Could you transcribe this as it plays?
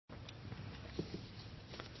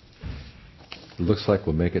looks like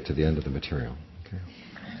we'll make it to the end of the material. Okay.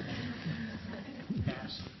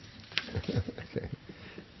 Okay.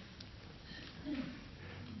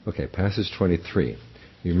 Okay, passage 23.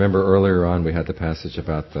 You remember earlier on we had the passage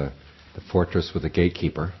about the fortress with the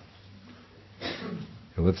gatekeeper.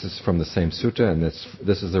 And this is from the same sutta, and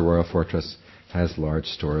this is the royal fortress, has large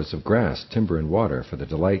stores of grass, timber, and water for the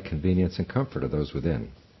delight, convenience, and comfort of those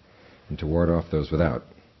within, and to ward off those without.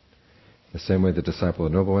 The same way the disciple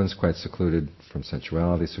of the noble ones, quite secluded from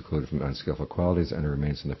sensuality, secluded from unskillful qualities, and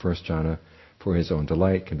remains in the first jhana for his own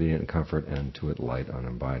delight, convenience, and comfort, and to it light on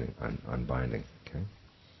unbinding. Okay?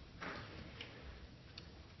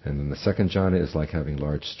 And then the second jhana is like having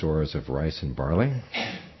large stores of rice and barley.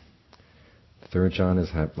 The third jhana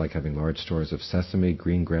is like having large stores of sesame,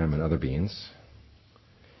 green gram, and other beans.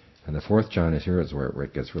 And the fourth jhana is here is where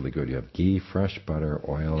it gets really good. You have ghee, fresh butter,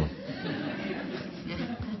 oil,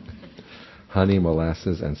 honey,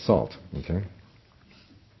 molasses, and salt. Okay?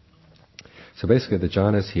 So basically the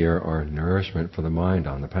jhanas here are nourishment for the mind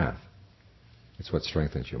on the path. It's what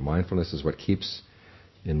strengthens you. Mindfulness is what keeps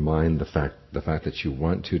in mind the fact that you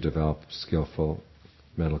want to develop skillful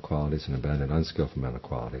mental qualities and abandon unskillful mental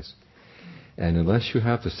qualities. And unless you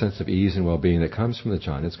have the sense of ease and well-being that comes from the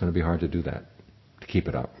jhana, it's going to be hard to do that, to keep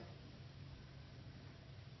it up.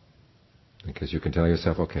 Because you can tell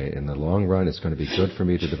yourself, okay, in the long run it's going to be good for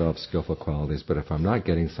me to develop skillful qualities, but if I'm not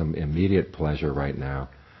getting some immediate pleasure right now,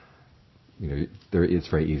 it's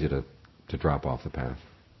very easy to drop off the path.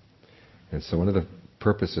 And so one of the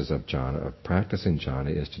purposes of jhana, of practicing jhana,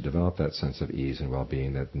 is to develop that sense of ease and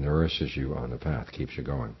well-being that nourishes you on the path, keeps you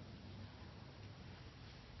going.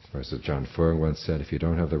 Or as John Furng once said, if you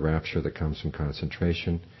don't have the rapture that comes from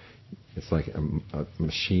concentration, it's like a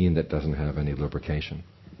machine that doesn't have any lubrication.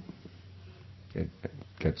 It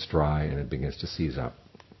gets dry and it begins to seize up.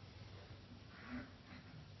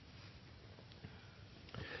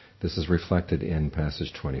 This is reflected in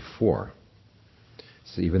passage 24.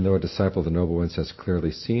 So even though a disciple of the noble ones has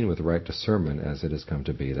clearly seen with right discernment as it has come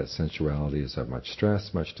to be that sensuality is of much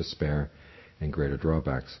stress, much despair, and greater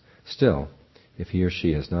drawbacks, still, if he or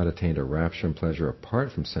she has not attained a rapture and pleasure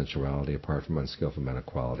apart from sensuality, apart from unskillful mental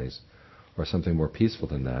qualities, or something more peaceful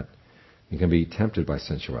than that, you can be tempted by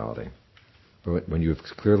sensuality. But when you have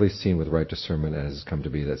clearly seen with right discernment as has come to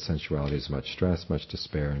be that sensuality is much stress, much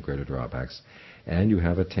despair, and greater drawbacks, and you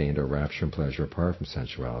have attained a rapture and pleasure apart from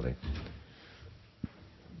sensuality,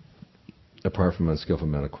 apart from unskillful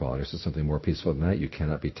mental qualities, or something more peaceful than that, you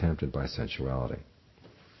cannot be tempted by sensuality.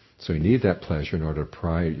 So you need that pleasure in order to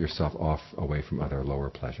pry yourself off away from other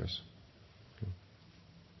lower pleasures.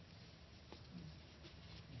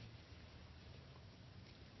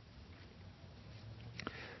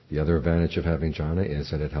 The other advantage of having jhana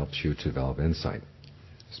is that it helps you to develop insight.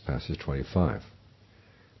 This is passage 25.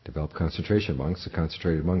 Develop concentration. Monks, a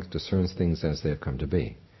concentrated monk discerns things as they have come to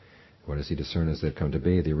be. What does he discern as they've come to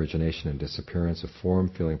be? The origination and disappearance of form,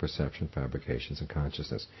 feeling, perception, fabrications, and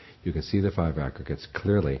consciousness. You can see the five aggregates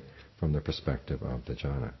clearly from the perspective of the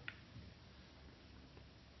jhana.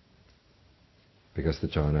 Because the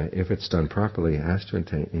jhana, if it's done properly, has to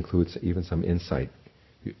include even some insight.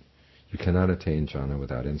 You cannot attain jhana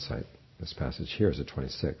without insight. This passage here is at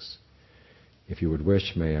 26. If you would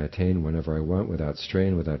wish, may I attain whenever I want, without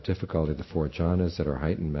strain, without difficulty, the four jhanas that are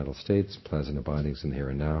heightened mental states, pleasant abidings in the here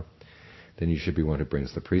and now, then you should be one who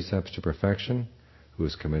brings the precepts to perfection, who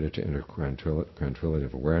is committed to inner tranquility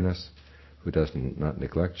of awareness, who does not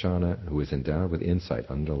neglect jhana, who is endowed with insight.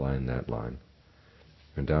 Underline that line.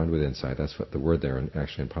 Endowed with insight, that's what the word there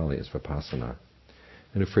actually in Pali is vipassana,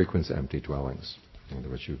 and who frequents empty dwellings. In other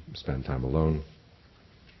words, you spend time alone.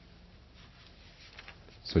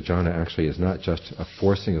 So jhana actually is not just a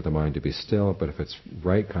forcing of the mind to be still, but if it's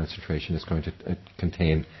right concentration, it's going to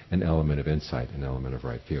contain an element of insight, an element of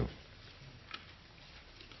right view.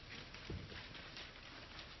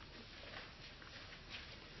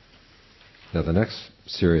 Now the next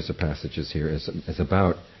series of passages here is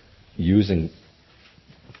about using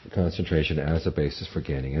concentration as a basis for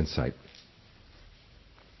gaining insight.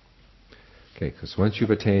 Okay, because once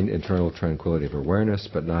you've attained internal tranquility of awareness,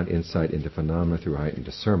 but not insight into phenomena through heightened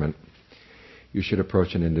discernment, you should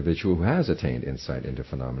approach an individual who has attained insight into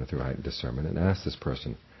phenomena through heightened discernment and ask this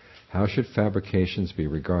person, how should fabrications be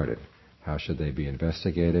regarded? How should they be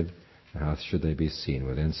investigated? How should they be seen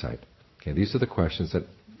with insight? Okay, these are the questions that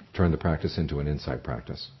turn the practice into an insight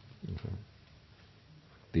practice. Okay.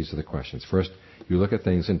 These are the questions. First, you look at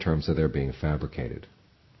things in terms of their being fabricated.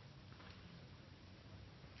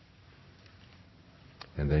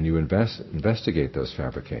 And then you investigate those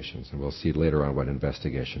fabrications, and we'll see later on what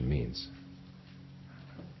investigation means.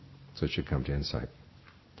 So it should come to insight.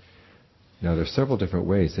 Now, there are several different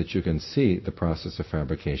ways that you can see the process of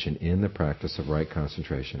fabrication in the practice of right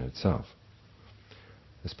concentration itself.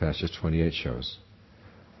 As passage 28 shows.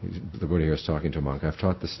 The Buddha here is talking to a monk. I've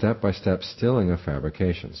taught the step-by-step stilling of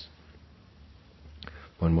fabrications.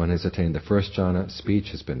 When one has attained the first jhana, speech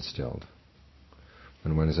has been stilled.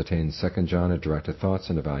 When one has attained second jhana, directed thoughts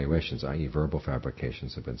and evaluations, i.e. verbal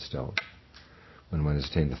fabrications, have been stilled. When one has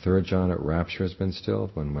attained the third jhana, rapture has been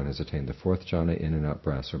stilled. When one has attained the fourth jhana, in and out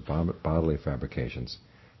breaths or bodily fabrications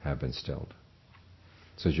have been stilled.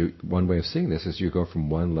 So one way of seeing this is you go from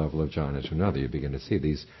one level of jhana to another. You begin to see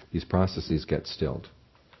these processes get stilled.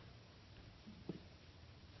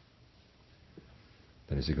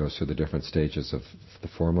 Then as he goes through the different stages of the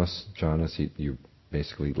formless jhanas, you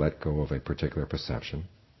basically let go of a particular perception.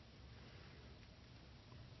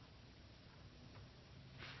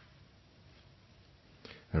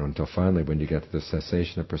 And until finally, when you get to the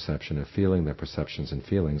cessation of perception and feeling, the perceptions and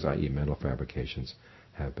feelings, i.e. mental fabrications,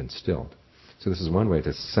 have been stilled. So this is one way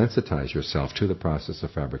to sensitize yourself to the process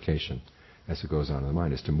of fabrication as it goes on in the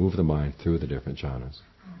mind, is to move the mind through the different jhanas,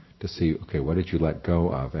 to see, okay, what did you let go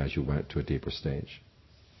of as you went to a deeper stage?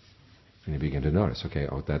 And you begin to notice, okay,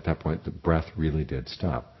 at that point the breath really did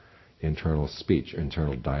stop. Internal speech,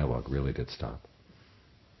 internal dialogue really did stop.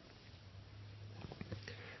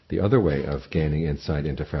 The other way of gaining insight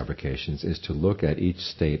into fabrications is to look at each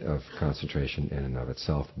state of concentration in and of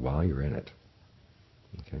itself while you're in it.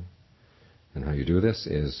 Okay? And how you do this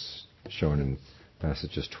is shown in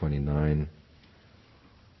passages 29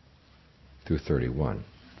 through 31.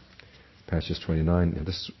 Passage 29,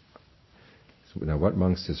 now what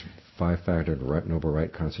monks is five-factored noble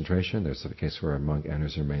right concentration? There's the case where a monk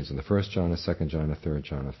enters and remains in the first jhana, second jhana, third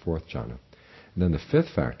jhana, fourth jhana. And then the fifth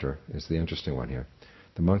factor is the interesting one here.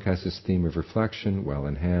 The monk has his theme of reflection well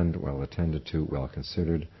in hand, well attended to, well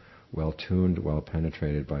considered, well tuned, well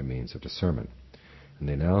penetrated by means of discernment. And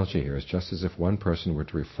the analogy here is just as if one person were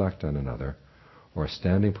to reflect on another, or a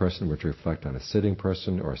standing person were to reflect on a sitting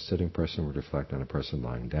person, or a sitting person were to reflect on a person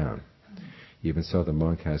lying down. Even so, the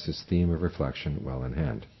monk has his theme of reflection well in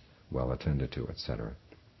hand, well attended to, etc.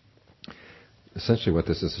 Essentially what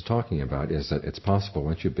this is talking about is that it's possible,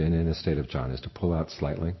 once you've been in a state of jhanas, to pull out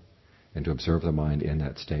slightly and to observe the mind in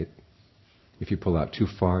that state. If you pull out too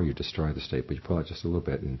far, you destroy the state, but you pull out just a little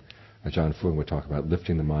bit. And Ajahn Fuang would talk about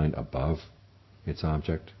lifting the mind above its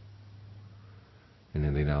object. And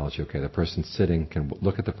in the analogy, okay, the person sitting can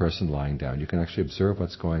look at the person lying down. You can actually observe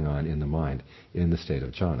what's going on in the mind in the state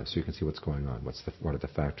of jhana. So you can see what's going on, what are the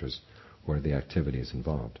factors, what are the activities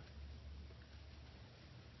involved.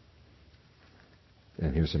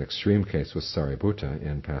 And here's an extreme case with Sariputta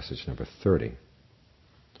in passage number 30.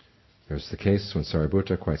 There's the case when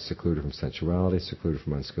Sariputta, quite secluded from sensuality, secluded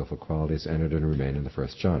from unskillful qualities, entered and remained in the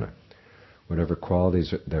first jhana. Whatever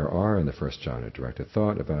qualities there are in the first jhana, directed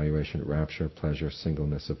thought, evaluation, rapture, pleasure,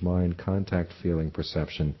 singleness of mind, contact, feeling,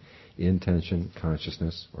 perception, intention,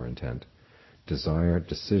 consciousness or intent, desire,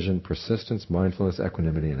 decision, persistence, mindfulness,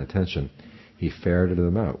 equanimity, and attention, he ferreted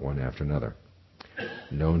them out one after another.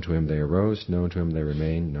 Known to him they arose, known to him they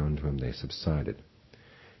remained, known to him they subsided.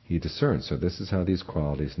 He discerns, so this is how these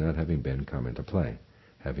qualities, not having been, come into play.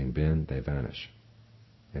 Having been, they vanish.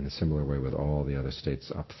 In a similar way with all the other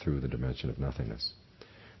states up through the dimension of nothingness.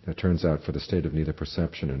 Now it turns out for the state of neither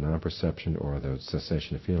perception or non-perception or the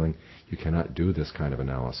cessation of feeling, you cannot do this kind of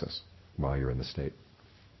analysis while you're in the state.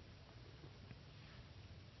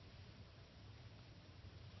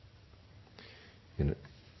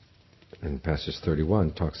 In passage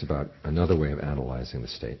 31 talks about another way of analyzing the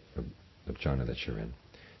state of jhana that you're in.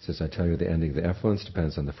 It says, I tell you, the ending of the effluence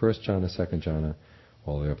depends on the first jhana, second jhana,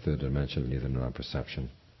 all the way up to the dimension of neither non-perception,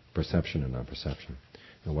 perception and non-perception.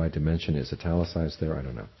 And why dimension is italicized there, I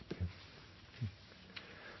don't know.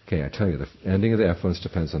 Okay, I tell you, the ending of the effluence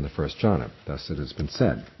depends on the first jhana. Thus it has been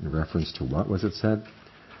said. In reference to what was it said?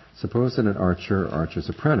 Suppose that an archer or archer's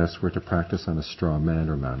apprentice were to practice on a straw man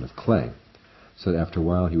or mound of clay, so that after a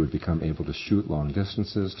while he would become able to shoot long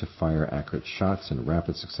distances, to fire accurate shots in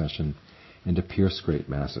rapid succession, and to pierce great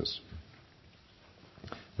masses.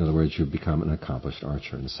 In other words, you become an accomplished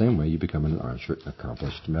archer. In the same way, you become an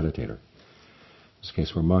accomplished meditator. In this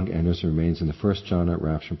case, where a monk enters and remains in the first jhana,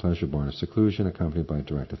 rapture and pleasure born of seclusion, accompanied by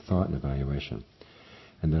directed thought and evaluation.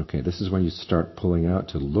 And then, okay, this is when you start pulling out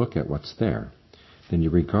to look at what's there. Then you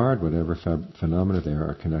regard whatever phenomena there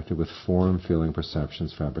are connected with form, feeling,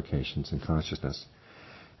 perceptions, fabrications, and consciousness.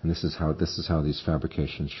 And this is how these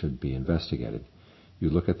fabrications should be investigated. You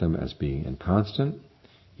look at them as being inconstant.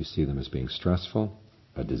 You see them as being stressful,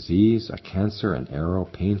 a disease, a cancer, an arrow,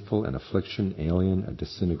 painful, an affliction, alien, a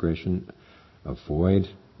disintegration, a void,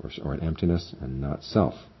 or an emptiness, and not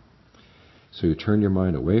self. So you turn your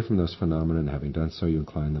mind away from those phenomena, and having done so, you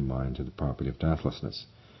incline the mind to the property of deathlessness.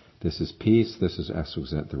 This is peace, this is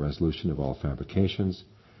exquisite, the resolution of all fabrications,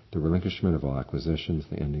 the relinquishment of all acquisitions,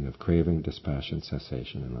 the ending of craving, dispassion,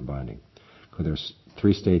 cessation, and unbinding. So there's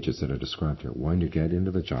 3 stages that are described here. 1, you get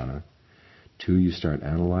into the jhana. 2, you start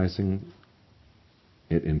analyzing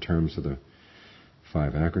it in terms of the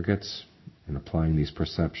 5 aggregates and applying these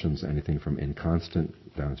perceptions, anything from inconstant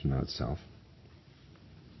down to not self.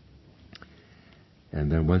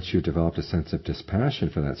 And then once you've developed a sense of dispassion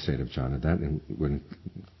for that state of jhana, that would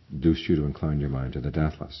induce you to incline your mind to the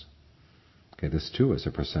deathless. Okay, this too is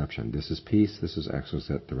a perception. This is peace, this is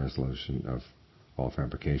exquisite, the resolution of all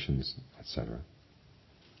fabrications, etc.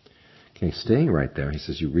 Okay, staying right there, he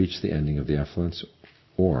says you reach the ending of the effluence,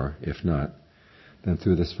 or, if not, then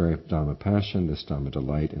through this very Dhamma passion, this Dhamma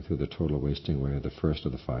delight, and through the total wasting away of the first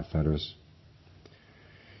of the 5 fetters,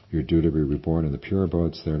 you're due to be reborn in the pure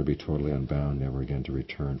abodes, there to be totally unbound, never again to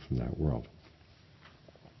return from that world.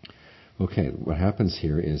 Okay, what happens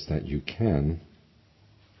here is that you can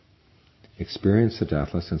experience the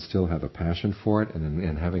deathless and still have a passion for it,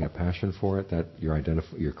 and having a passion for it, that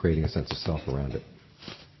you're creating a sense of self around it.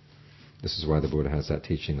 This is why the Buddha has that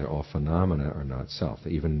teaching that all phenomena are not self.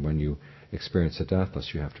 That even when you experience the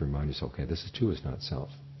deathless, you have to remind yourself, okay, this too is not self.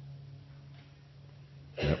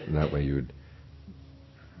 And that way you would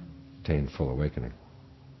attain full awakening.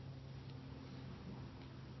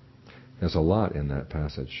 There's a lot in that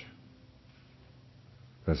passage.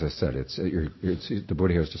 As I said, the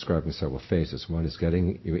Buddha here is describing several phases. 1 is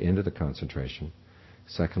getting you into the concentration.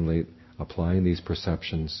 Secondly, applying these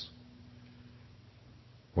perceptions.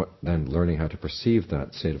 Then learning how to perceive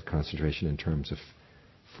that state of concentration in terms of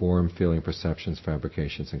form, feeling, perceptions,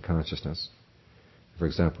 fabrications, and consciousness. For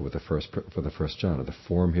example, for the first jhana, the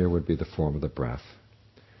form here would be the form of the breath.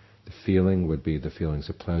 The feeling would be the feelings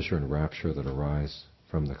of pleasure and rapture that arise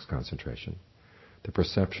from this concentration. The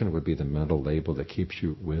perception would be the mental label that keeps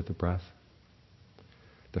you with the breath.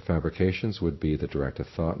 The fabrications would be the directed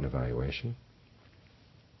thought and evaluation.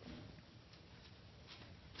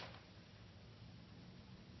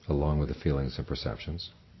 Along with the feelings and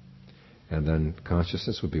perceptions. And then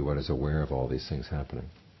consciousness would be what is aware of all these things happening.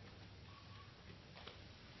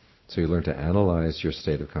 So you learn to analyze your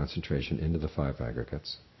state of concentration into the 5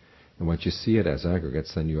 aggregates. And once you see it as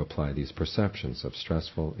aggregates, then you apply these perceptions of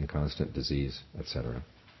stressful, inconstant, disease, etc.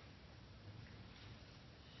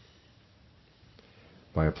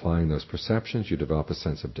 By applying those perceptions, you develop a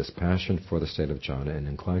sense of dispassion for the state of jhana and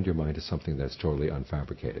incline your mind to something that's totally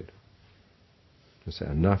unfabricated. You say,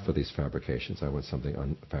 enough of these fabrications, I want something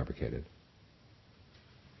unfabricated.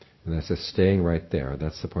 And that's just staying right there.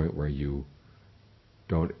 That's the point where you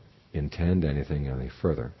don't intend anything any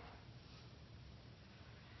further.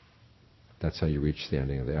 That's how you reach the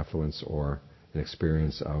ending of the effluence, or an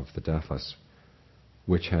experience of the deathless,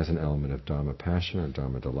 which has an element of Dhamma passion or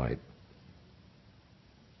Dhamma delight.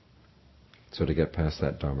 So to get past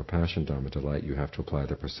that Dhamma passion, Dhamma delight, you have to apply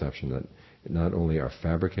the perception that not only are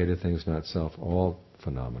fabricated things not self, all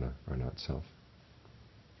phenomena are not self.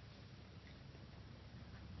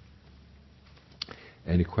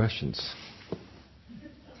 Any questions?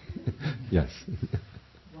 Yes.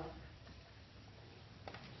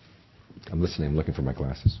 I'm listening. I'm looking for my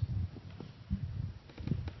glasses.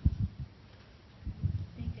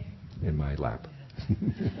 In my lap.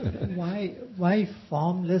 Why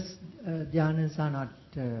formless dhyanas are not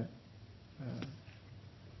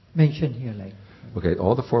mentioned here? Like okay,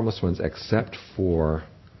 all the formless ones except for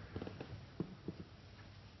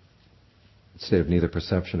the state of neither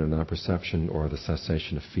perception or non-perception, or the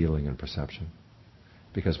cessation of feeling and perception.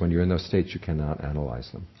 Because when you're in those states, you cannot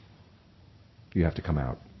analyze them. You have to come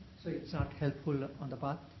out. So it's not helpful on the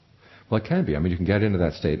path? Well, it can be. I mean, you can get into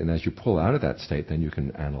that state, and as you pull out of that state, then you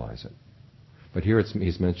can analyze it. But here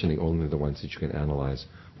he's mentioning only the ones that you can analyze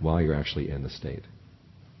while you're actually in the state.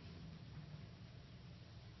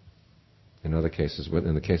 In other cases,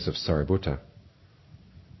 in the case of Sariputta,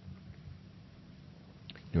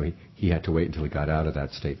 he had to wait until he got out of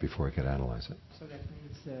that state before he could analyze it. So that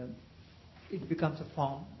means it becomes a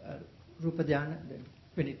form, rupa dhyana,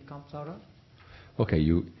 when it comes out of? Okay,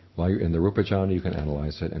 while you're in the rupa jhana, you can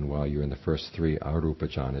analyze it, and while you're in the first 3 arupa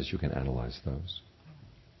jhanas, you can analyze those.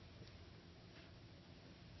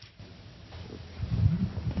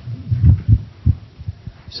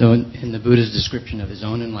 So in the Buddha's description of his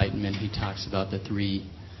own enlightenment, he talks about the 3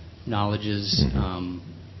 knowledges,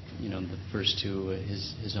 the first 2,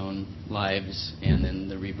 his own lives, and then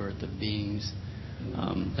the rebirth of beings.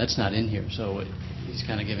 That's not in here, so he's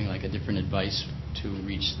kind of giving like a different advice to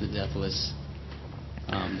reach the deathless.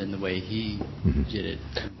 than the way he did it.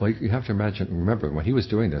 Well, you have to remember, when he was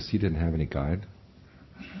doing this, he didn't have any guide.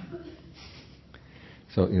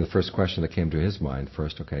 So, the first question that came to his mind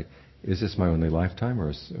first, okay, is this my only lifetime,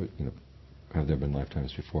 or have there been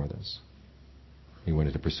lifetimes before this? He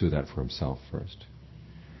wanted to pursue that for himself first.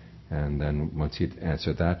 And then once he'd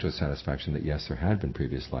answered that to his satisfaction that yes, there had been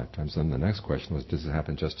previous lifetimes, then the next question was, does it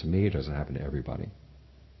happen just to me, or does it happen to everybody?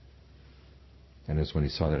 And it's when he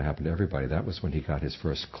saw that it happened to everybody, that was when he got his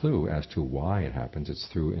first clue as to why it happens. It's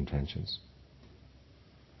through intentions.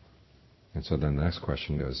 And so then the next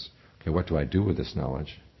question is, okay, what do I do with this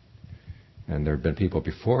knowledge? And there had been people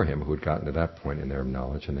before him who had gotten to that point in their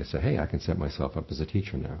knowledge, and they said, hey, I can set myself up as a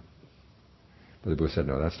teacher now. But the Buddha said,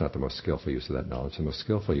 no, that's not the most skillful use of that knowledge. The most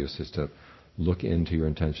skillful use is to look into your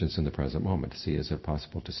intentions in the present moment, to see, is it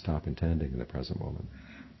possible to stop intending in the present moment?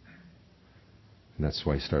 And that's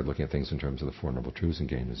why he started looking at things in terms of the Four Noble Truths and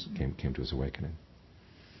came to his awakening.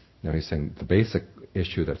 Now he's saying the basic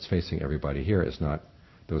issue that's facing everybody here is not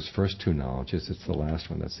those first two knowledges, it's the last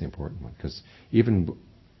one that's the important one. Because even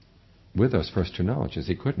with those first two knowledges,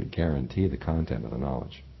 he couldn't guarantee the content of the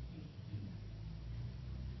knowledge.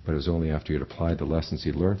 But it was only after he'd applied the lessons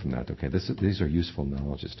he'd learned from that, okay, these are useful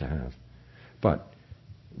knowledges to have. But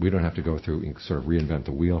we don't have to go through and sort of reinvent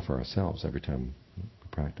the wheel for ourselves every time we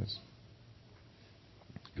practice.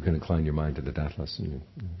 You can incline your mind to the death lesson,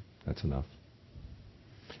 that's enough.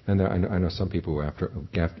 And I know some people who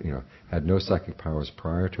had no psychic powers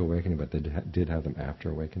prior to awakening, but they did have them after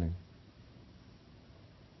awakening.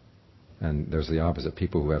 And there's the opposite.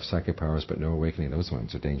 People who have psychic powers but no awakening, those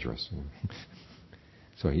ones are dangerous.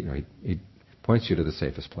 So he points you to the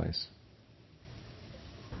safest place.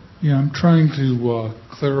 Yeah, I'm trying to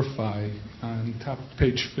clarify on top of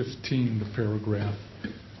page 15, the paragraph.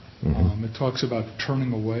 It talks about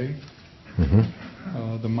turning away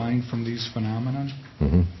the mind from these phenomena.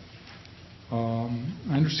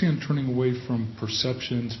 I understand turning away from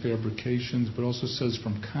perceptions, fabrications, but also says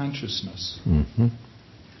from consciousness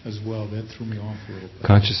as well. That threw me off a little bit.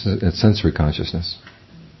 Consciousness, sensory consciousness.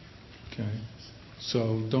 Okay.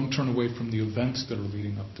 So don't turn away from the events that are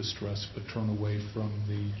leading up to stress, but turn away from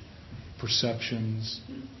the perceptions,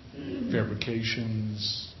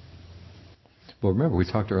 fabrications. Well, remember, we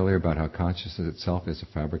talked earlier about how consciousness itself is a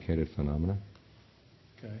fabricated phenomenon.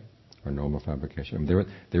 Okay. Or normal fabrication. I mean,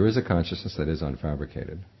 there is a consciousness that is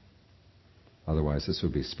unfabricated. Otherwise, this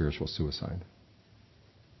would be spiritual suicide.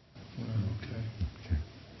 Okay.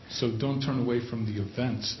 So don't turn away from the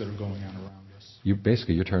events that are going on around us. You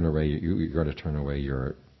turn away. You got to turn away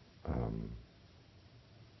your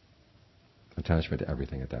attachment to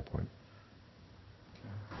everything at that point.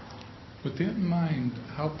 With that in mind,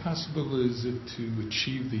 how possible is it to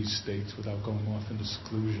achieve these states without going off into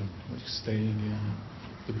seclusion, like staying in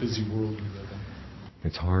the busy world we live in?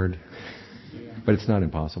 It's hard, but it's not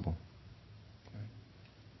impossible.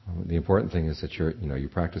 Okay. The important thing is that you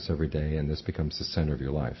practice every day, and this becomes the center of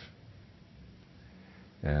your life.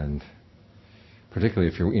 And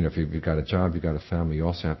particularly if you've got a job, you've got a family, you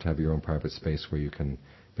also have to have your own private space where you can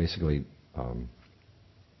basically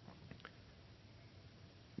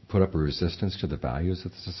put up a resistance to the values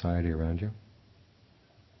of the society around you.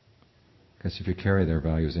 Because if you carry their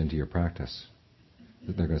values into your practice,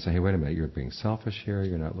 they're going to say, hey, wait a minute, you're being selfish here,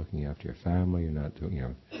 you're not looking after your family, you're not doing,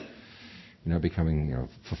 you're not becoming,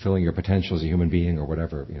 fulfilling your potential as a human being, or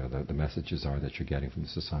whatever, the messages are that you're getting from the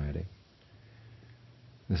society.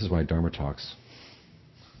 This is why Dharma talks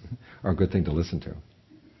are a good thing to listen to.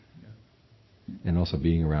 And also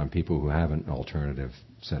being around people who have an alternative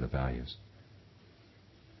set of values.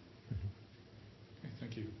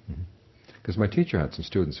 Thank you. Because my teacher had some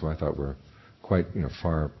students who I thought were quite,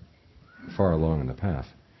 far along in the path.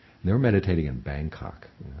 And they were meditating in Bangkok.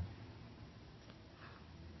 You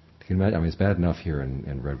can imagine, I mean, it's bad enough here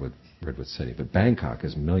in Redwood City, but Bangkok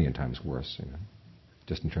is a million times worse,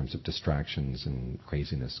 just in terms of distractions and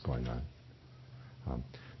craziness going on.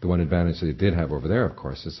 The one advantage that they did have over there, of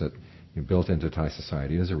course, is that built into Thai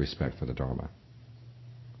society is a respect for the Dharma,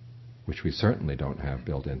 which we certainly don't have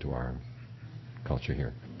built into our culture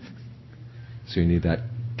here. So you need that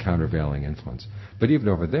countervailing influence. But even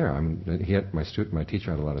over there, my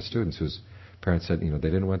teacher had a lot of students whose parents said, they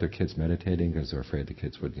didn't want their kids meditating because they were afraid the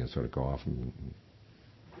kids would, sort of go off and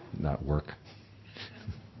not work,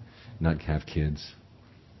 not have kids.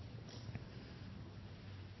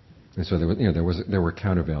 And so there were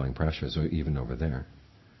countervailing pressures even over there,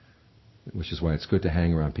 which is why it's good to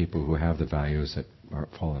hang around people who have the values that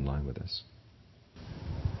fall in line with this.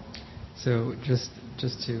 So just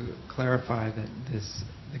to clarify that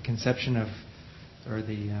the conception of, or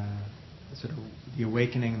the sort of the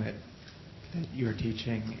awakening that you're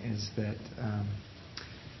teaching is that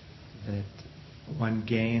that one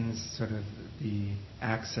gains sort of the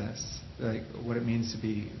access, like what it means to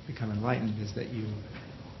become enlightened is that you,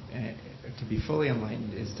 to be fully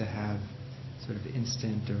enlightened is to have sort of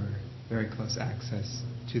instant or very close access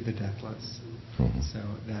to the deathless. Mm-hmm. So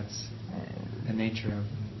that's the nature of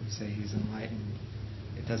when we say he's enlightened.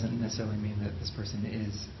 It doesn't necessarily mean that this person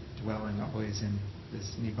is dwelling always in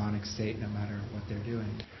this nibbanic state no matter what they're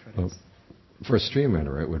doing. But well, for a stream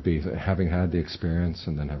enter, it would be having had the experience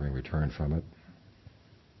and then having returned from it.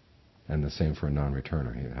 And the same for a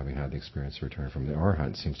non-returner. Having had the experience, return from the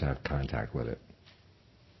Arhat seems to have contact with it.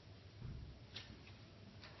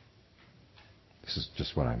 This is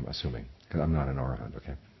just what I'm assuming, because I'm not an Arhat,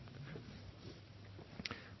 okay?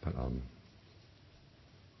 But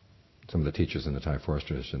some of the teachers in the Thai forest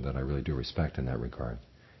tradition that I really do respect in that regard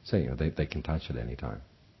say, they can touch it any time.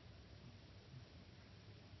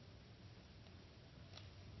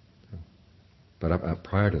 But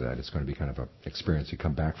prior to that, it's going to be kind of an experience you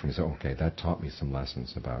come back from and say, okay, that taught me some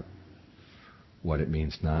lessons about what it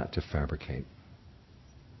means not to fabricate.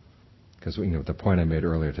 Because the point I made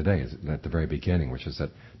earlier today is at the very beginning, which is that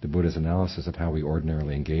the Buddha's analysis of how we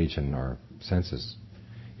ordinarily engage in our senses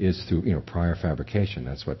is through prior fabrication.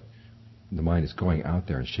 That's what the mind is going out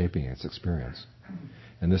there and shaping its experience.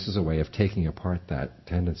 And this is a way of taking apart that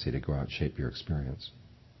tendency to go out and shape your experience.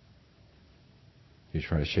 You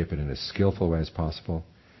try to shape it in as skillful way as possible,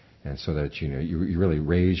 and so that you really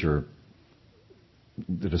raise your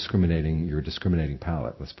discriminating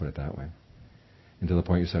palate. Let's put it that way, and to the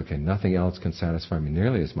point you say, okay, nothing else can satisfy me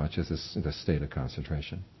nearly as much as this state of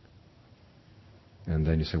concentration. And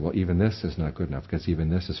then you say, well, even this is not good enough because even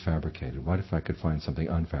this is fabricated. What if I could find something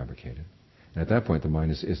unfabricated? And at that point, the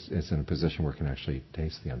mind is in a position where it can actually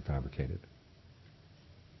taste the unfabricated.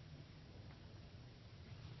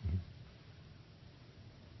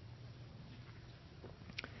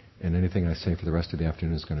 And anything I say for the rest of the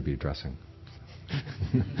afternoon is going to be addressing.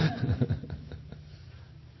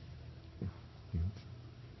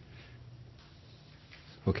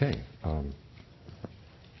 Okay.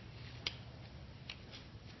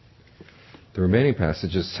 The remaining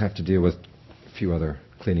passages have to deal with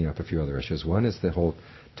cleaning up a few other issues. One is the whole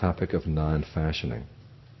topic of non-fashioning.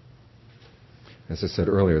 As I said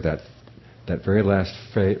earlier, that very last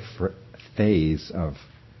phase of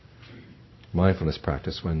mindfulness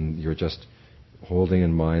practice, when you're just holding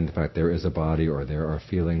in mind the fact there is a body, or there are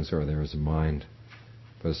feelings, or there is a mind,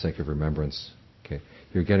 for the sake of remembrance, okay,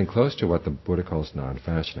 you're getting close to what the Buddha calls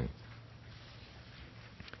non-fashioning.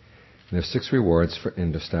 And there's 6 rewards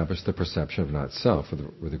in to establish the perception of not-self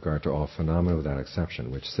with regard to all phenomena without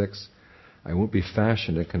exception, which 6, I won't be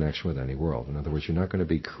fashioned in connection with any world. In other words, you're not going to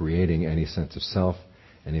be creating any sense of self,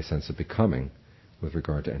 any sense of becoming with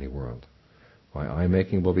regard to any world. My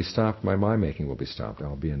eye-making will be stopped, my mind-making will be stopped.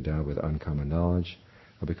 I'll be endowed with uncommon knowledge.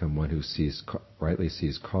 I'll become one who rightly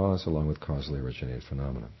sees cause along with causally originated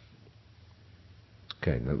phenomena.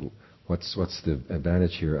 Okay, now what's the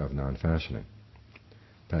advantage here of non-fashioning?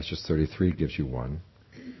 Passage 33 gives you one.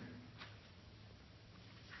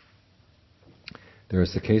 There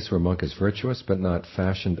is the case where a monk is virtuous but not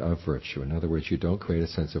fashioned of virtue. In other words, you don't create a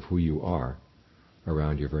sense of who you are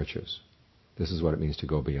around your virtues. This is what it means to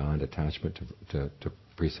go beyond attachment to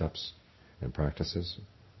precepts and practices,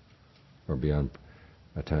 or beyond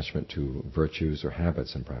attachment to virtues or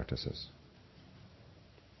habits and practices.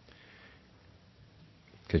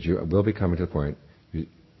 Because you will be coming to the point,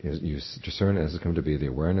 you discern as it comes to be the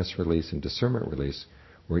awareness release and discernment release,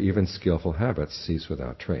 where even skillful habits cease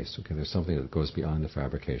without trace. Okay, there's something that goes beyond the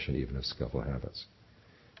fabrication even of skillful habits.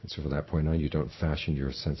 And so from that point on, you don't fashion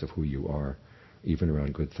your sense of who you are, even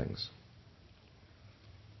around good things.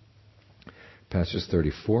 Passage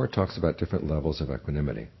 34 talks about different levels of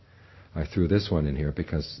equanimity. I threw this one in here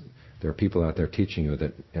because there are people out there teaching you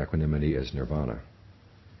that equanimity is nirvana.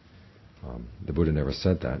 The Buddha never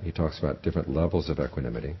said that. He talks about different levels of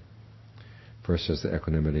equanimity. First is the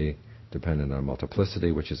equanimity dependent on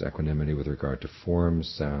multiplicity, which is equanimity with regard to forms,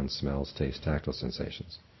 sounds, smells, taste, tactile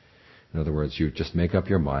sensations. In other words, you just make up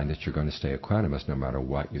your mind that you're going to stay equanimous no matter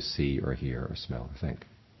what you see or hear or smell or think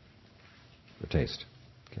or taste.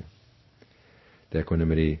 Okay. The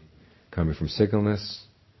equanimity coming from singleness,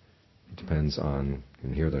 it depends on,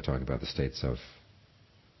 and here they're talking about the states of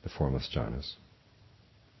the formless jhanas.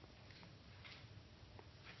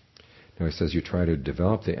 Now he says you try to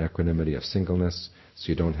develop the equanimity of singleness so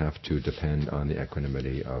you don't have to depend on the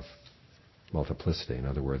equanimity of multiplicity. In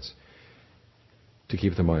other words, to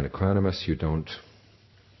keep the mind equanimous, you don't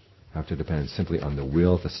have to depend simply on the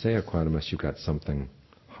will to stay equanimous. You've got something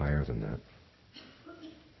higher than that.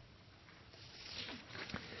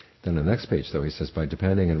 Then on the next page, though, he says, by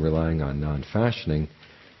depending and relying on non-fashioning,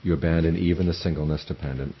 you abandon even the singleness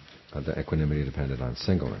dependent, the equanimity dependent on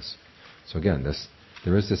singleness. So again,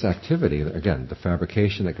 there is this activity, again, the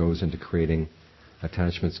fabrication that goes into creating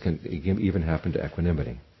attachments can even happen to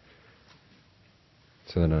equanimity.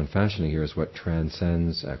 So the non-fashioning here is what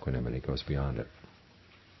transcends equanimity, goes beyond it.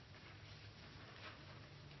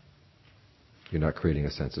 You're not creating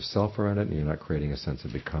a sense of self around it, and you're not creating a sense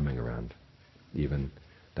of becoming around even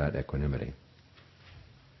that equanimity.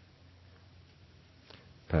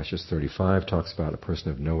 Passage 35 talks about a person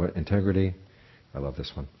of no integrity. I love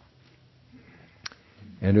this one.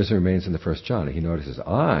 Enters and remains in the first jhana. He notices,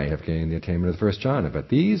 I have gained the attainment of the first jhana, but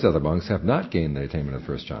these other monks have not gained the attainment of the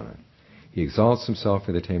first jhana. He exalts himself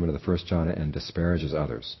for the attainment of the first jhana and disparages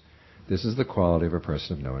others. This is the quality of a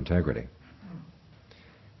person of no integrity.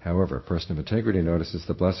 However, a person of integrity notices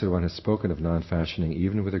the Blessed One has spoken of non-fashioning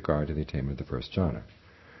even with regard to the attainment of the first jhana.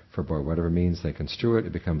 For by whatever means they construe it,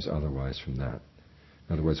 it becomes otherwise from that.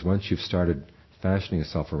 In other words, once you've started fashioning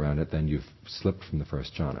yourself around it, then you've slipped from the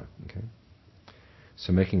first jhana. Okay?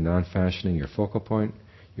 So making non-fashioning your focal point,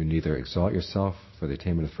 you neither exalt yourself for the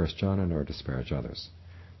attainment of the first jhana nor disparage others.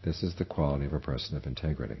 This is the quality of a person of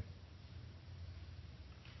integrity.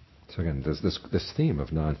 So again, this theme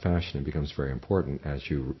of non-fashioning becomes very important as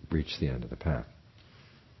you reach the end of the path.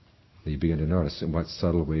 You begin to notice in what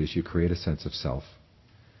subtle ways you create a sense of self.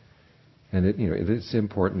 And it's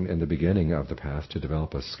important in the beginning of the path to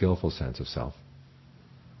develop a skillful sense of self.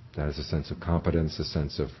 That is a sense of competence, a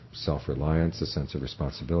sense of self-reliance, a sense of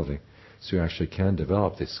responsibility. So you actually can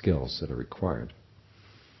develop the skills that are required.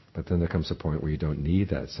 But then there comes a point where you don't need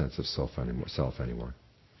that sense of self anymore.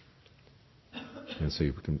 And so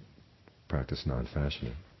you can practice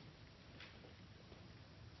non-fashioning.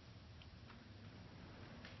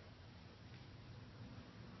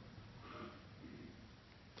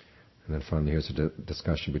 And then finally, here's a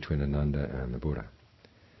discussion between Ananda and the Buddha.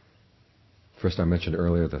 First, I mentioned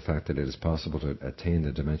earlier the fact that it is possible to attain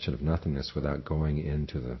the dimension of nothingness without going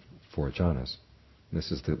into the four jhanas. And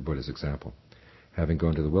this is the Buddha's example. Having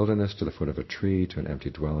gone to the wilderness, to the foot of a tree, to an empty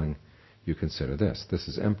dwelling, you consider this. This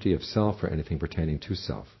is empty of self or anything pertaining to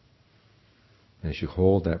self. And as you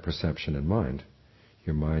hold that perception in mind,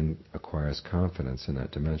 your mind acquires confidence in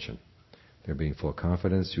that dimension. There being full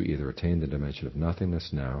confidence, you either attain the dimension of nothingness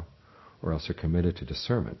now, or else are committed to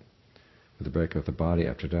discernment. With the break of the body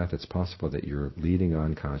after death, it's possible that your leading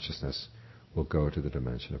on consciousness will go to the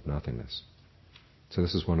dimension of nothingness. So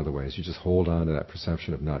this is one of the ways. You just hold on to that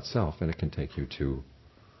perception of not self, and it can take you to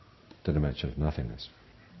the dimension of nothingness.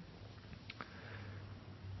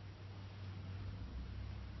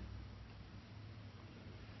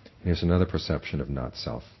 Here's another perception of not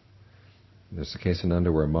self. There's a case in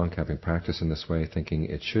Ananda where a monk, having practiced in this way, thinking,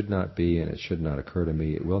 it should not be and it should not occur to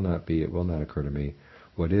me, it will not be, it will not occur to me,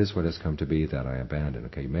 what is, what has come to be, that I abandon.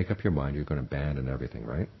 Okay, you make up your mind, you're going to abandon everything,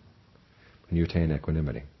 right? And you attain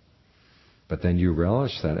equanimity. But then you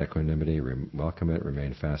relish that equanimity, welcome it,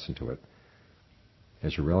 remain fastened to it.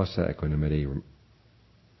 As you relish that equanimity,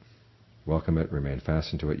 welcome it, remain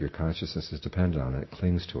fastened to it, your consciousness is dependent on it, it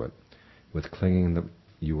clings to it. With clinging,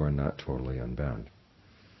 you are not totally unbound.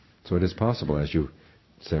 So it is possible, as you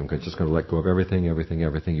say, I'm just going to let go of everything, you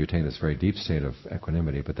attain this very deep state of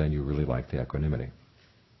equanimity, but then you really like the equanimity.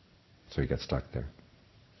 So you get stuck there.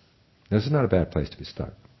 This is not a bad place to be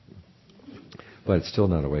stuck. But it's still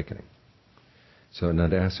not awakening. So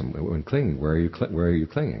Ananda asks him, when clinging, where are you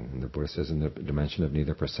clinging? And the Buddha says, in the dimension of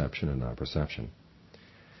neither perception and non-perception.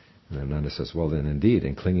 And Ananda says, well then indeed,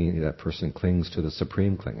 in clinging, that person clings to the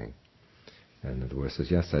supreme clinging. And the Buddha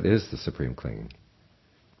says, yes, that is the supreme clinging.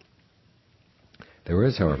 There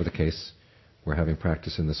is, however, the case where, having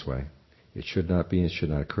practiced in this way, it should not be, it should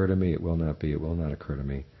not occur to me, it will not be, it will not occur to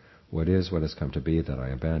me, what is, what has come to be, that I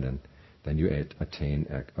abandon, then you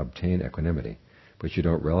obtain equanimity. But you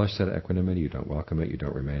don't relish that equanimity, you don't welcome it, you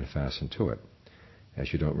don't remain fastened to it.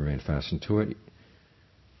 As you don't remain fastened to it,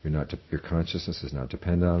 your consciousness is not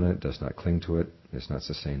dependent on it, does not cling to it, is not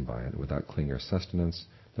sustained by it. Without clinging or sustenance,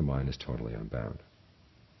 the mind is totally unbound.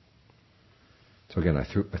 So again, I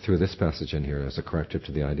threw this passage in here as a corrective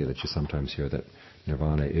to the idea that you sometimes hear that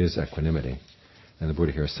nirvana is equanimity. And the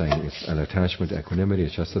Buddha here is saying it's an attachment to equanimity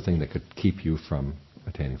is just the thing that could keep you from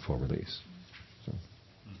attaining full release.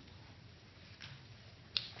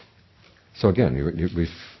 So again, we've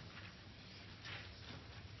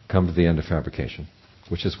come to the end of fabrication,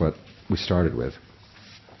 which is what we started with.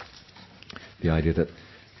 The idea that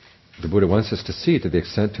the Buddha wants us to see to the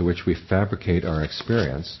extent to which we fabricate our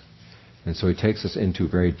experience. And so he takes us into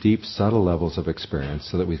very deep, subtle levels of experience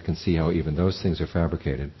so that we can see how even those things are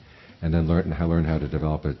fabricated. and then learn how to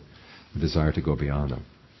develop a desire to go beyond them.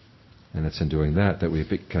 And it's in doing that we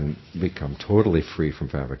can become totally free from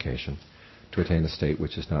fabrication to attain a state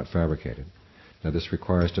which is not fabricated. Now this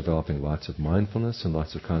requires developing lots of mindfulness and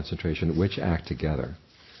lots of concentration, which act together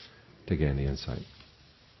to gain the insight.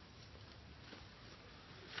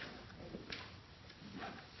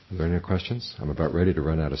 Are there any questions? I'm about ready to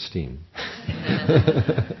run out of steam.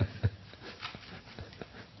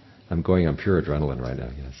 I'm going on pure adrenaline right now,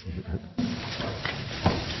 yes.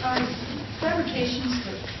 Fabrications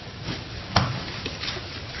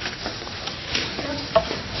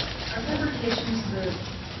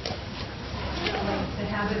the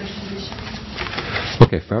habit of conditioning?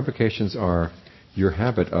 Okay, fabrications are your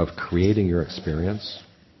habit of creating your experience.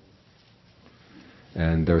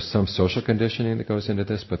 And there's some social conditioning that goes into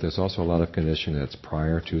this, but there's also a lot of conditioning that's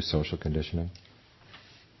prior to social conditioning.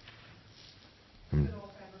 So all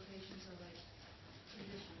fabrications are like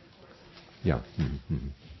conditioning, of course. Yeah. Mm-hmm.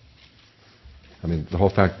 I mean, the whole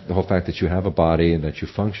fact that you have a body and that you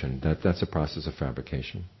function, that's a process of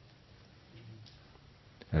fabrication.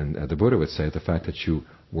 And the Buddha would say the fact that you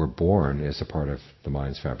were born is a part of the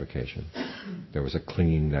mind's fabrication. There was a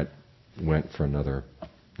clinging that went for another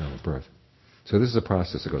birth. So this is a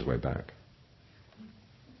process that goes way back.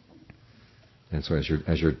 And so as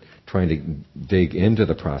you're trying to dig into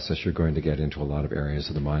the process, you're going to get into a lot of areas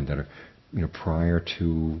of the mind that are, prior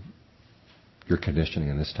to your conditioning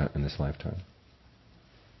in this lifetime.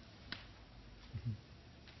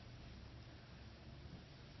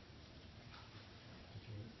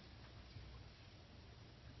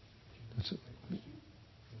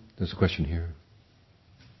 There's a question here.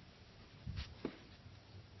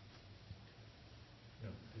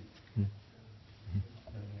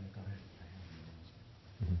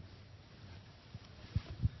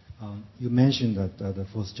 You mentioned that the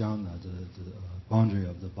fourth jhana, the boundary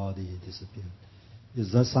of the body disappeared.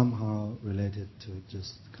 Is that somehow related to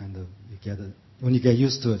just kind of when you get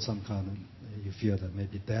used to it, some kind of you feel that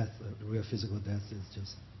maybe death, real physical death, is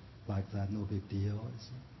just like that, no big deal?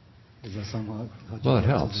 Is that somehow? Well, it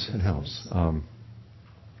helps. It helps.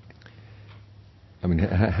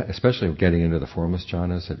 Especially getting into the formless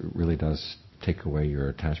jhanas, it really does take away your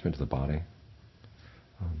attachment to the body.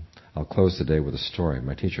 I'll close the day with a story.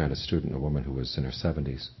 My teacher had a student, a woman who was in her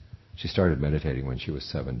 70s. She started meditating when she was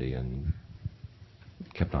 70 and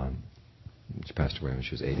kept on. She passed away when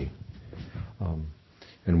she was 80.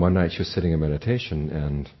 And one night she was sitting in meditation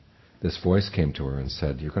and this voice came to her and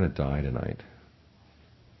said, "You're going to die tonight."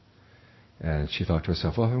 And she thought to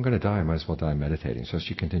herself, well, if I'm going to die, I might as well die meditating. So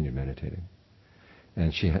she continued meditating.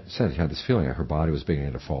 And she said she had this feeling that her body was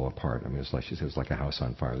beginning to fall apart. I mean, it was like a house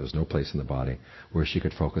on fire. There was no place in the body where she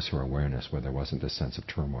could focus her awareness, where there wasn't this sense of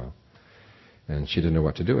turmoil. And she didn't know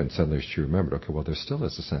what to do. And suddenly she remembered, okay, well, there still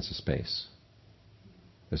is a sense of space.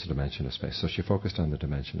 There's a dimension of space. So she focused on the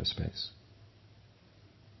dimension of space.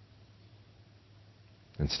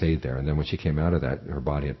 And stayed there. And then when she came out of that, her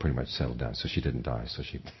body had pretty much settled down. So she didn't die. So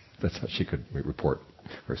that's how she could report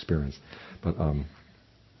her experience. But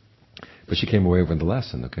she came away with the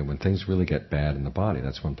lesson, okay, when things really get bad in the body,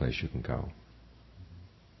 that's one place you can go.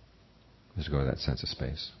 Just go to that sense of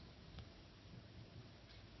space.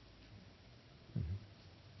 Mm-hmm.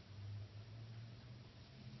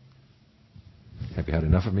 Have you had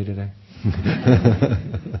enough of me today?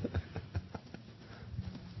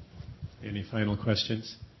 Any final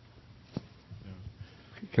questions? No.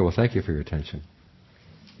 Okay, well, thank you for your attention.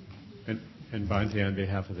 And Bhante, on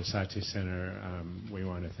behalf of the Sati Center, we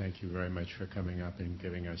want to thank you very much for coming up and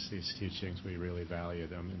giving us these teachings. We really value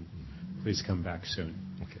them, and please come back soon.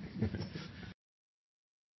 Okay.